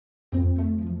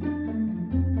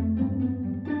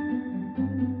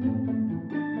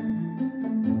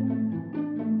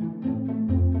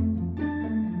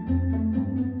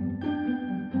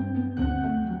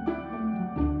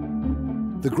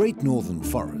Great Northern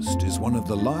Forest is one of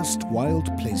the last wild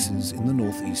places in the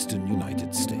northeastern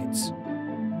United States.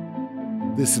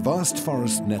 This vast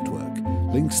forest network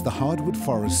links the hardwood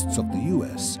forests of the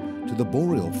US to the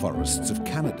boreal forests of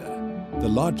Canada, the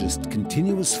largest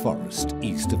continuous forest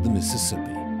east of the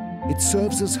Mississippi. It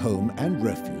serves as home and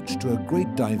refuge to a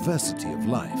great diversity of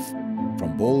life,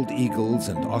 from bald eagles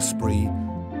and osprey,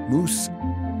 moose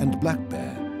and black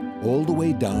bear, all the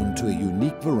way down to a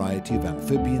unique variety of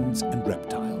amphibians and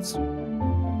reptiles.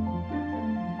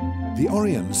 The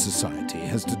Orion Society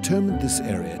has determined this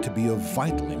area to be of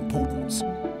vital importance,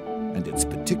 and it's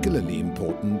particularly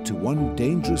important to one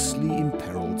dangerously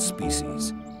imperiled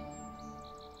species.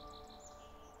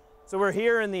 So we're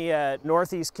here in the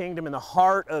Northeast Kingdom in the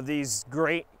heart of these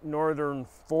great northern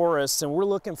forests, and we're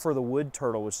looking for the wood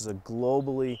turtle, which is a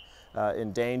globally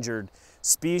endangered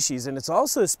species. And it's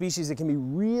also a species that can be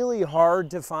really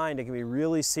hard to find. It can be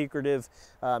really secretive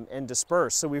and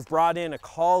dispersed. So we've brought in a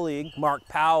colleague, Mark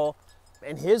Powell,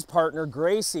 and his partner,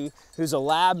 Gracie, who's a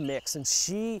lab mix, and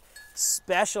she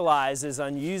specializes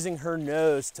on using her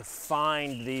nose to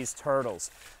find these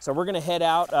turtles. So we're gonna head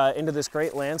out into this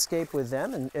great landscape with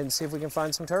them and see if we can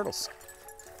find some turtles.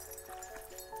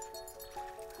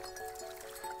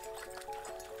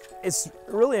 It's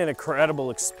really an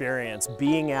incredible experience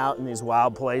being out in these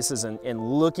wild places and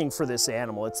looking for this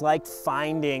animal. It's like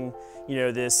finding, you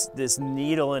know, this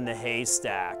needle in the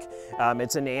haystack.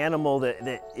 It's an animal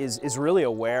that is really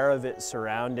aware of its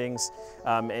surroundings,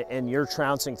 and you're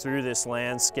trouncing through this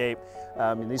landscape.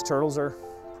 And these turtles are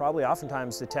probably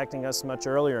oftentimes detecting us much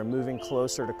earlier and moving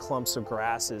closer to clumps of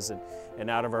grasses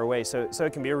and out of our way. So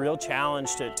it can be a real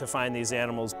challenge to find these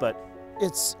animals, but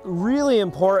it's really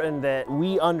important that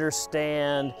we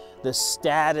understand the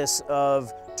status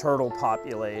of turtle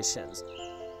populations.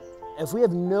 If we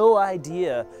have no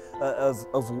idea of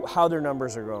how their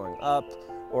numbers are going up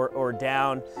or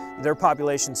down, their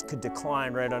populations could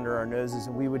decline right under our noses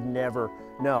and we would never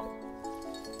know.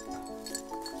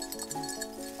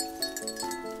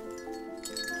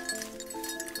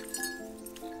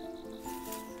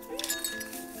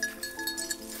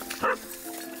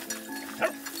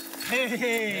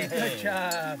 Hey, good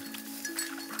job.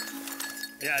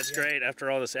 Yeah, it's great after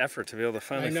all this effort to be able to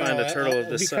finally find a turtle of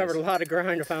this size. We covered a lot of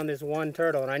ground to find this one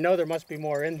turtle, and I know there must be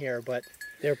more in here, but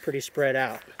they're pretty spread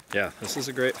out. Yeah, this is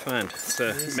a great find.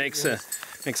 It makes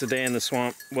a day in the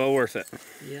swamp well worth it.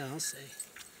 Yeah, I'll say.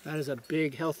 That is a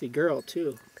big, healthy girl,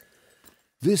 too.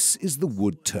 This is the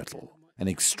wood turtle, an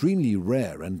extremely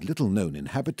rare and little-known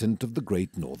inhabitant of the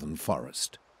Great Northern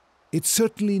Forest. It's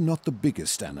certainly not the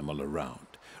biggest animal around,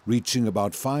 reaching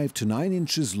about 5 to 9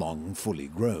 inches long, fully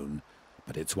grown,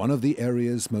 but it's one of the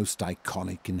area's most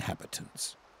iconic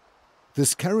inhabitants.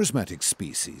 This charismatic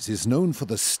species is known for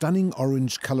the stunning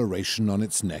orange coloration on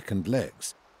its neck and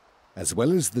legs, as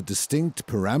well as the distinct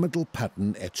pyramidal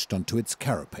pattern etched onto its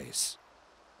carapace.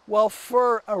 Well,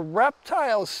 for a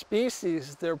reptile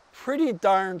species, they're pretty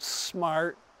darn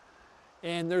smart,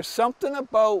 and there's something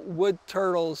about wood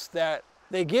turtles that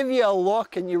they give you a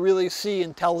look and you really see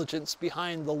intelligence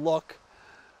behind the look.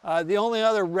 The only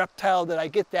other reptile that I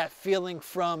get that feeling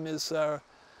from is a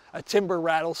timber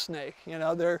rattlesnake. You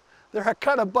know, they're a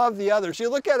cut above the others. You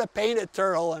look at a painted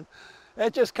turtle and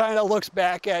it just kind of looks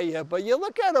back at you, but you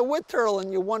look at a wood turtle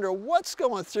and you wonder what's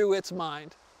going through its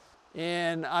mind.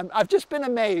 And I've just been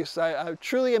amazed. I'm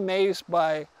truly amazed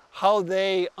by how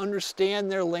they understand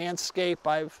their landscape.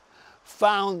 I've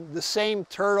found the same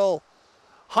turtle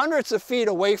hundreds of feet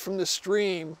away from the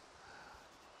stream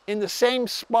in the same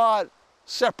spot,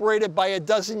 separated by a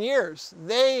dozen years.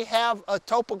 They have a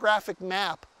topographic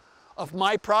map of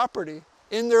my property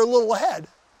in their little head.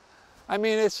 I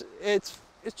mean, it's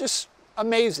just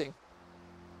amazing.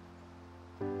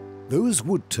 Those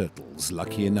wood turtles,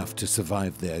 lucky enough to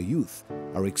survive their youth,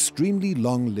 are extremely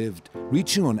long-lived,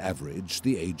 reaching on average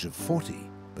the age of 40,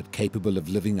 but capable of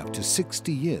living up to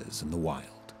 60 years in the wild.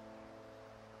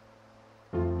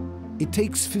 It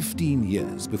takes 15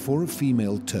 years before a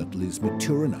female turtle is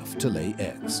mature enough to lay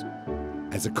eggs.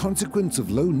 As a consequence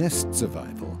of low nest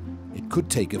survival, it could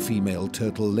take a female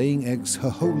turtle laying eggs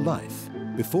her whole life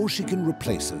before she can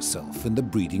replace herself in the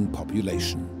breeding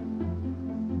population.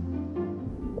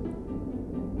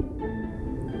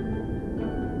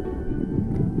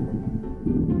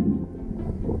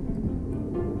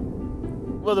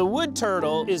 Well, the wood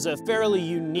turtle is a fairly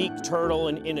unique turtle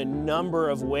in a number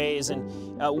of ways, and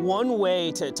one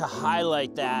way to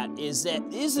highlight that is that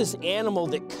it is this animal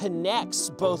that connects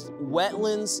both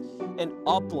wetlands and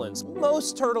uplands.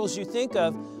 Most turtles you think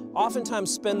of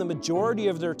oftentimes spend the majority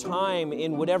of their time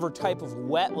in whatever type of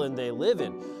wetland they live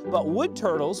in. But wood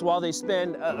turtles, while they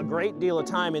spend a great deal of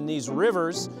time in these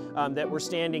rivers that we're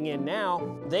standing in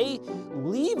now, they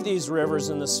leave these rivers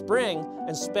in the spring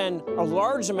and spend a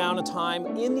large amount of time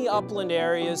in the upland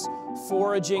areas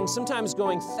foraging, sometimes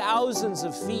going thousands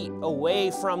of feet away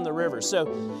from the river. So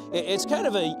it's kind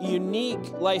of a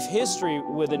unique life history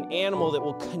with an animal that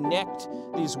will connect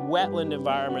these wetland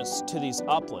environments to these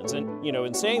uplands. And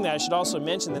in saying that, I should also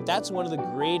mention that that's one of the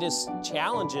greatest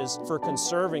challenges for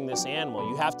conserving this animal.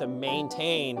 You have to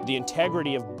maintain the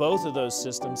integrity of both of those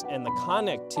systems and the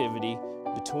connectivity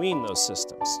between those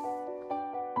systems.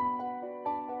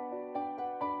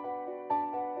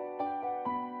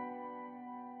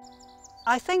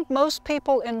 I think most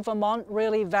people in Vermont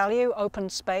really value open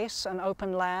space and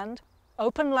open land.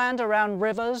 Open land around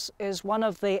rivers is one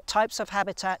of the types of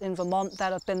habitat in Vermont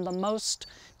that have been the most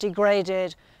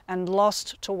degraded and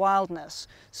lost to wildness.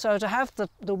 So to have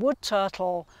the wood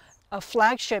turtle, a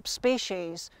flagship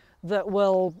species that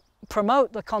will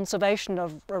promote the conservation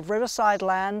of riverside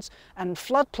lands and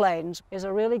floodplains, is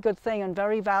a really good thing and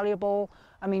very valuable.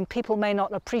 I mean, people may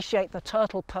not appreciate the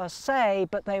turtle per se,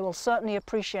 but they will certainly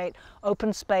appreciate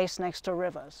open space next to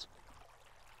rivers.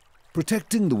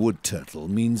 Protecting the wood turtle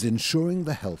means ensuring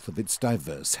the health of its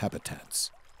diverse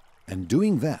habitats. And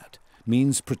doing that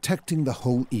means protecting the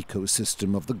whole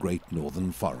ecosystem of the Great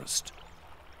Northern Forest.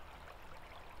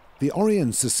 The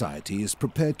Orion Society is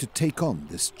prepared to take on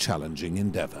this challenging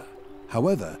endeavor.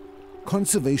 However,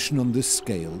 conservation on this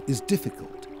scale is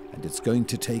difficult, and it's going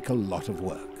to take a lot of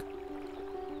work.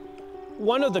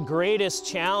 One of the greatest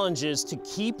challenges to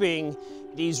keeping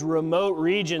these remote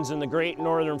regions in the Great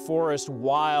Northern Forest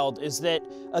wild is that,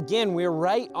 again, we're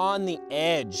right on the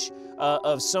edge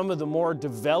of some of the more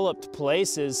developed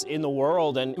places in the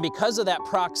world. And because of that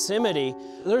proximity,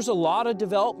 there's a lot of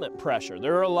development pressure.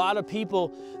 There are a lot of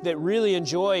people that really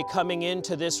enjoy coming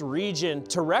into this region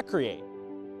to recreate.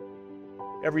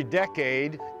 Every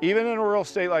decade, even in a rural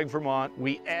state like Vermont,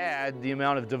 we add the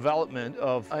amount of development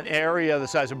of an area the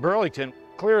size of Burlington.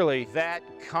 Clearly, that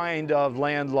kind of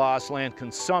land loss, land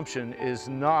consumption is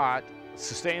not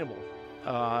sustainable.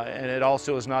 And it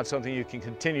also is not something you can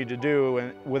continue to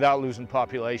do without losing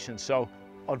population. So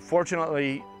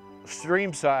unfortunately,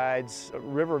 stream sides,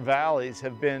 river valleys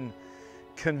have been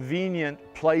convenient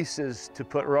places to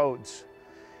put roads.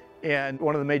 And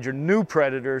one of the major new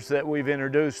predators that we've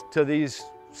introduced to these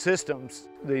systems,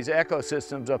 these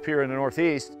ecosystems up here in the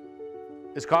Northeast,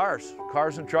 is cars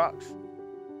and trucks.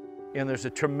 And there's a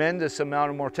tremendous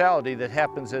amount of mortality that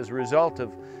happens as a result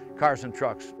of cars and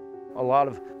trucks. A lot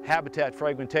of habitat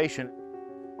fragmentation.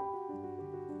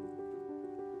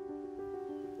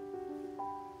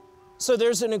 So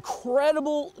there's an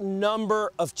incredible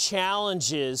number of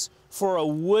challenges for a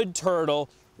wood turtle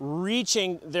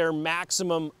reaching their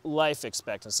maximum life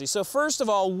expectancy. So first of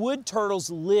all, wood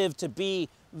turtles live to be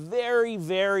very,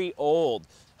 very old.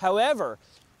 However,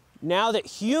 now that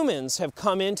humans have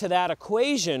come into that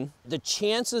equation, the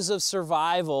chances of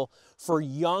survival for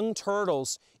young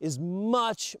turtles is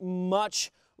much, much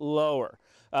lower.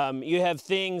 You have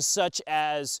things such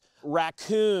as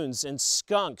raccoons and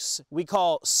skunks we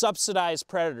call subsidized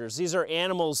predators. These are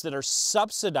animals that are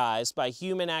subsidized by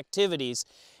human activities,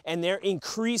 and their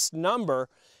increased number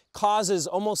causes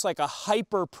almost like a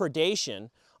hyper predation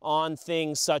on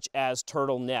things such as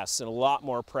turtle nests and a lot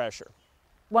more pressure.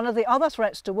 One of the other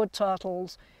threats to wood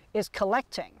turtles is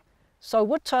collecting. So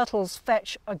wood turtles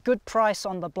fetch a good price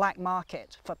on the black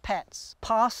market for pets.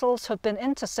 Parcels have been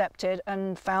intercepted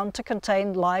and found to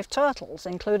contain live turtles,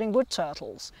 including wood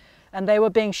turtles. And they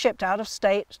were being shipped out of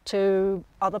state to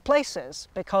other places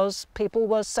because people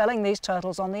were selling these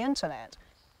turtles on the internet.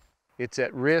 It's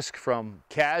at risk from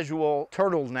casual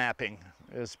turtle napping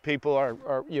as people are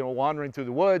wandering through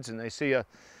the woods and they see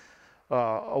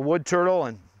a wood turtle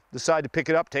and decide to pick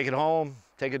it up, take it home,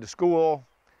 take it to school.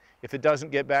 If it doesn't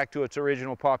get back to its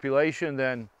original population,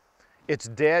 then it's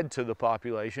dead to the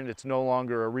population. It's no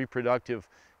longer a reproductive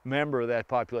member of that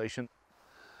population.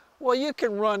 Well, you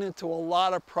can run into a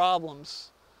lot of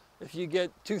problems if you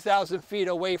get 2,000 feet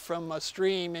away from a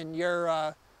stream and you're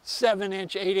a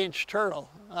 7-inch, 8-inch turtle.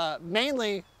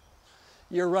 Mainly,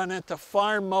 you run into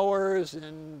farm mowers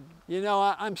and,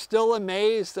 I'm still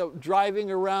amazed at driving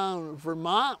around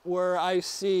Vermont where I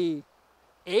see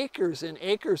acres and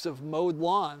acres of mowed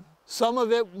lawn. Some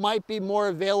of it might be more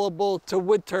available to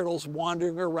wood turtles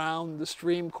wandering around the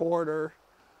stream corridor.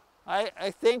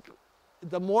 I think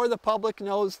the more the public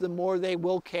knows, the more they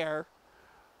will care.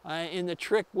 And the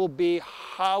trick will be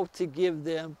how to give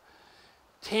them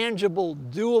tangible,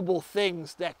 doable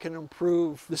things that can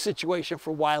improve the situation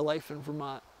for wildlife in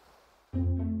Vermont.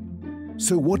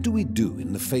 So what do we do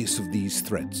in the face of these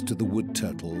threats to the wood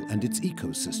turtle and its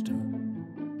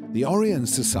ecosystem? The Orion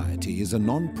Society is a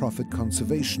non-profit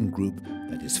conservation group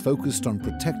that is focused on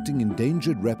protecting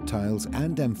endangered reptiles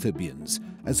and amphibians,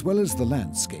 as well as the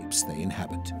landscapes they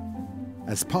inhabit.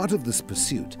 As part of this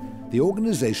pursuit, the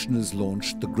organization has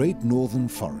launched the Great Northern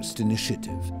Forest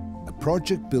Initiative, a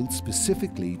project built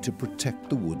specifically to protect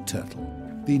the wood turtle.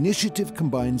 The initiative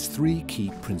combines three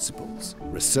key principles: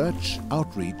 research,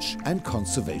 outreach, and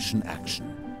conservation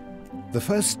action. The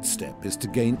first step is to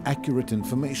gain accurate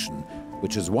information,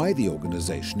 which is why the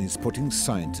organization is putting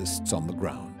scientists on the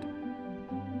ground.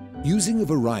 Using a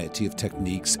variety of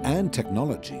techniques and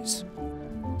technologies,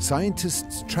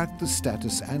 scientists track the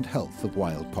status and health of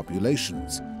wild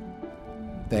populations.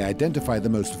 They identify the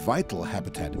most vital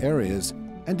habitat areas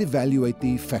and evaluate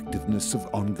the effectiveness of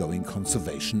ongoing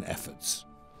conservation efforts.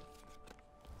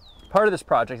 Part of this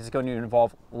project is going to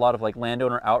involve a lot of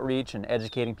landowner outreach and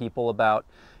educating people about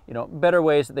better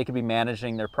ways that they could be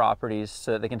managing their properties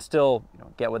so that they can still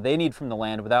get what they need from the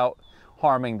land without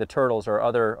harming the turtles or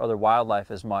other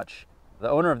wildlife as much. The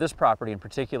owner of this property in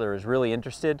particular is really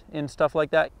interested in stuff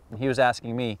like that. And he was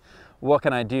asking me, what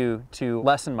can I do to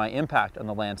lessen my impact on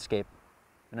the landscape?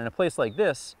 And in a place like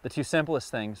this, the two simplest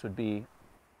things would be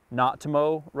not to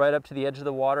mow right up to the edge of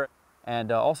the water, and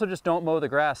also just don't mow the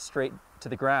grass straight to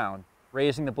the ground.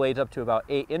 Raising the blades up to about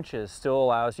 8 inches still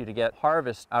allows you to get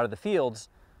harvest out of the fields,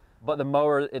 but the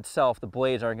mower itself, the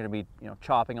blades aren't going to be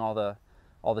chopping all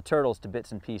the turtles to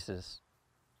bits and pieces.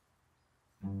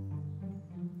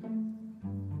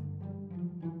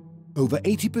 Over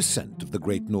 80% of the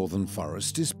Great Northern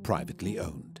Forest is privately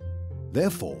owned.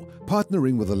 Therefore,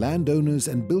 partnering with the landowners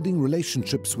and building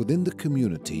relationships within the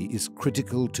community is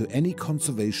critical to any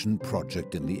conservation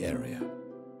project in the area.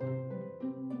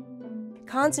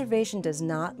 Conservation does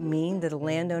not mean that a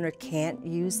landowner can't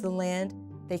use the land.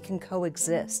 They can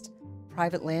coexist.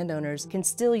 Private landowners can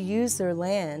still use their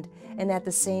land and at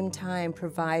the same time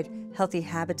provide healthy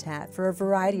habitat for a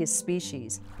variety of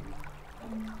species.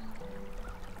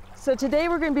 So today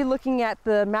we're going to be looking at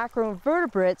the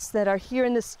macroinvertebrates that are here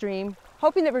in the stream,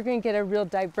 hoping that we're going to get a real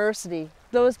diversity.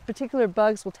 Those particular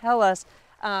bugs will tell us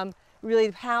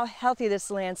really how healthy this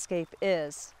landscape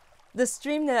is. The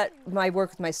stream that I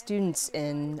work with my students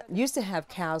in used to have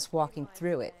cows walking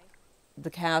through it.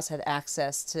 The cows had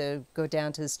access to go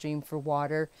down to the stream for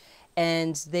water,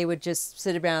 and they would just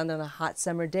sit around on a hot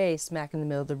summer day smack in the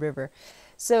middle of the river.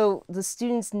 So the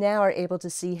students now are able to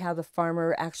see how the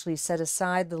farmer actually set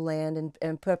aside the land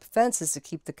and put up fences to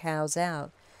keep the cows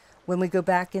out. When we go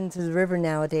back into the river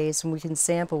nowadays and we can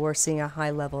sample, we're seeing a high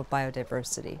level of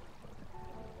biodiversity.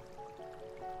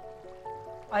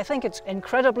 I think it's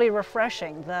incredibly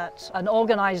refreshing that an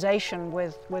organization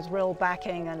with real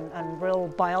backing and real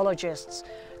biologists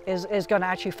is going to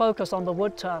actually focus on the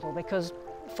wood turtle, because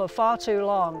for far too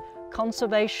long,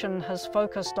 conservation has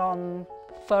focused on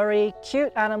furry,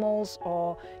 cute animals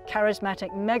or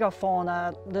charismatic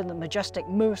megafauna, the majestic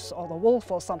moose or the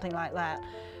wolf or something like that.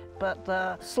 But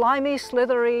the slimy,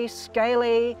 slithery,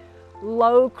 scaly,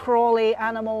 low crawly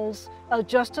animals are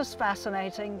just as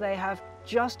fascinating. They have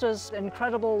just as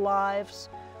incredible lives.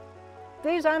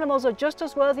 These animals are just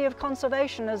as worthy of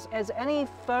conservation as any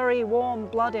furry,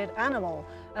 warm-blooded animal.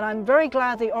 And I'm very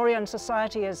glad the Orion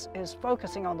Society is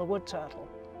focusing on the wood turtle.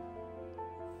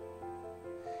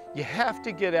 You have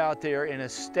to get out there and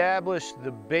establish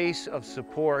the base of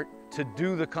support to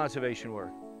do the conservation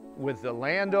work with the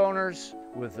landowners,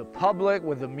 with the public,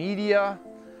 with the media,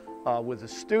 with the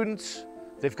students.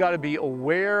 They've got to be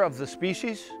aware of the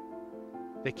species.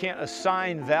 They can't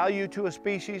assign value to a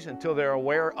species until they're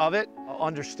aware of it.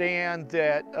 Understand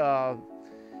that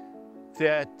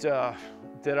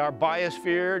that our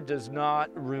biosphere does not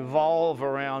revolve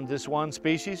around this one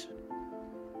species,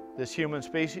 this human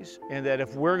species, and that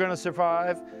if we're going to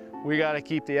survive, we got to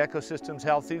keep the ecosystems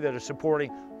healthy that are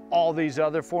supporting all these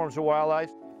other forms of wildlife.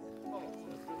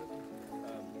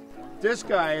 This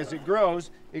guy, as it grows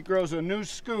a new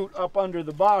scoot up under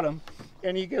the bottom,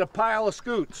 and you get a pile of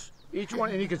scoots. Each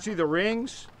one, and you can see the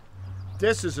rings.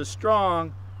 This is a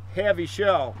strong, heavy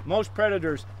shell. Most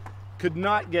predators could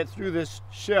not get through this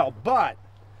shell, but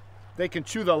they can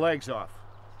chew the legs off.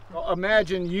 Well,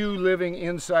 imagine you living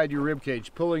inside your rib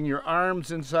cage, pulling your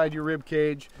arms inside your rib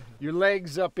cage, your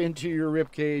legs up into your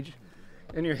rib cage,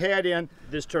 and your head in.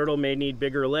 This turtle may need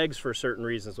bigger legs for certain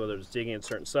reasons, whether it's digging in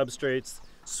certain substrates,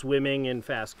 swimming in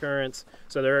fast currents.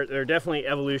 So there are definitely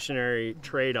evolutionary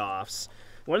trade-offs.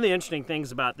 One of the interesting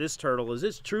things about this turtle is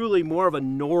it's truly more of a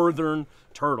northern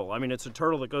turtle. I mean, it's a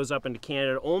turtle that goes up into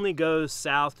Canada, only goes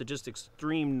south to just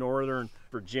extreme northern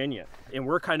Virginia. And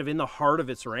we're kind of in the heart of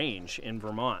its range in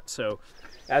Vermont. So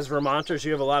as Vermonters,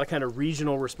 you have a lot of kind of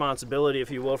regional responsibility,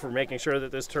 if you will, for making sure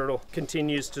that this turtle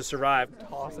continues to survive.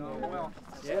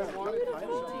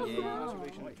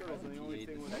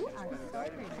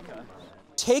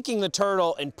 Taking the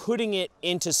turtle and putting it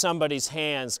into somebody's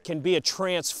hands can be a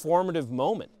transformative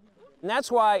moment. And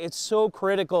that's why it's so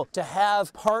critical to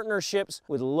have partnerships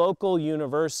with local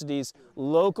universities,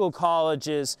 local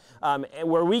colleges,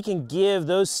 where we can give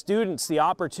those students the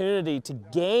opportunity to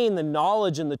gain the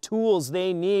knowledge and the tools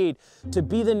they need to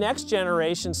be the next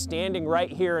generation standing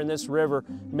right here in this river,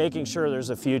 making sure there's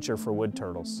a future for wood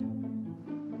turtles.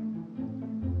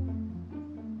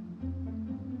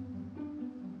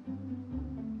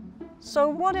 So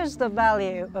what is the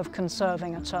value of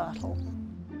conserving a turtle?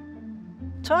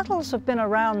 Turtles have been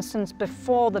around since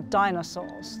before the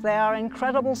dinosaurs. They are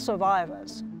incredible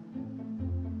survivors.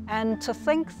 And to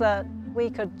think that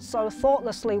we could so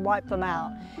thoughtlessly wipe them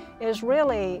out is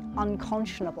really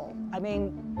unconscionable. I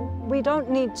mean, we don't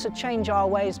need to change our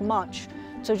ways much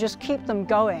to just keep them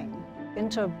going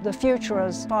into the future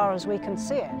as far as we can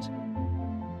see it.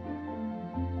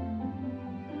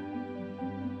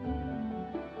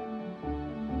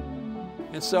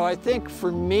 And so I think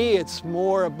for me, it's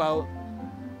more about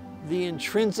the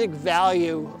intrinsic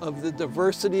value of the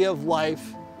diversity of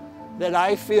life that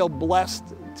I feel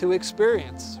blessed to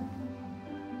experience.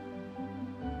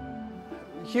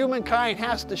 Humankind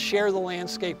has to share the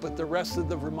landscape with the rest of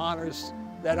the Vermonters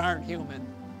that aren't human.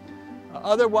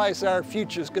 Otherwise, our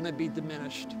future is going to be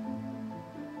diminished.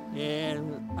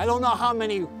 And I don't know how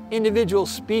many individual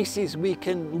species we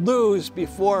can lose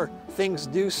before things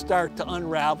do start to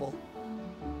unravel.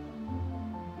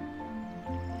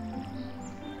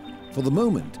 For the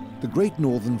moment, the Great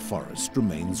Northern Forest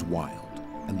remains wild,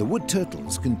 and the wood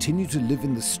turtles continue to live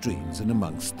in the streams and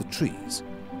amongst the trees.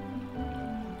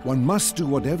 One must do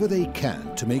whatever they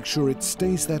can to make sure it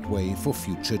stays that way for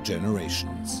future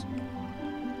generations.